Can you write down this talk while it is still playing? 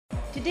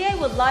Today I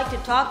would like to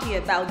talk to you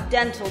about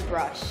dental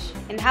brush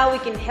and how we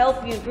can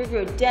help you improve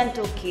your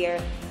dental care,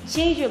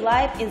 change your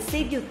life, and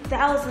save you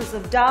thousands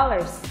of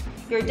dollars.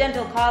 Your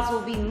dental costs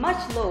will be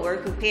much lower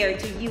compared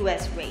to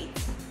US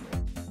rates.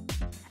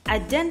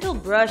 At Dental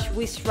Brush,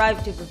 we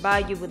strive to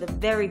provide you with the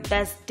very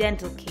best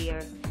dental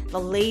care, the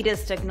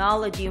latest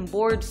technology and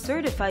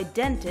board-certified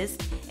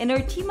dentists, and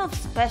our team of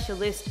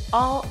specialists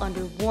all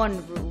under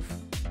one roof.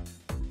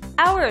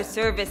 Our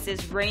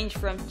services range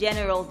from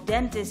general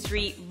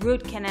dentistry,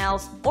 root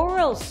canals,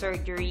 oral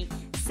surgery,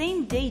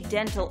 same-day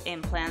dental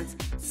implants,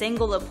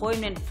 single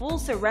appointment full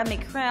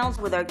ceramic crowns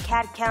with our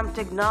CAD/CAM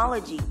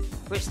technology,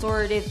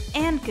 restorative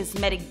and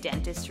cosmetic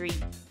dentistry.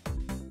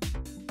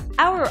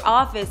 Our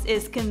office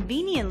is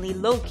conveniently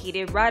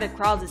located right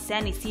across the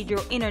San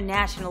Isidro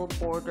International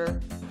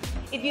border.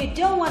 If you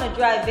don't want to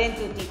drive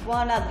into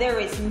Tijuana, there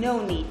is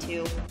no need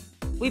to.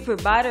 We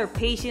provide our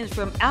patients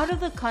from out of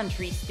the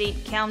country,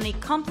 state, county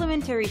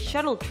complimentary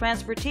shuttle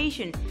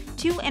transportation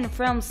to and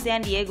from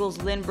San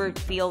Diego's Lindbergh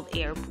Field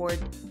Airport.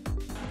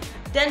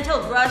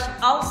 Dental Brush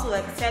also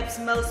accepts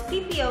most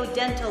PPO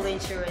dental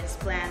insurance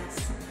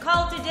plans.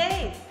 Call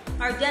today.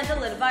 Our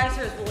dental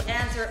advisors will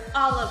answer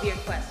all of your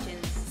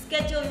questions.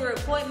 Schedule your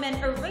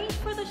appointment, arrange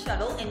for the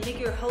shuttle, and make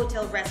your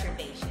hotel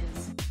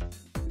reservations.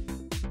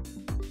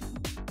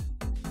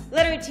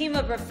 Let our team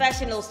of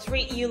professionals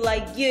treat you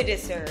like you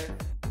deserve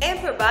and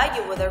provide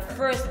you with our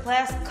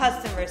first-class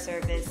customer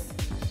service.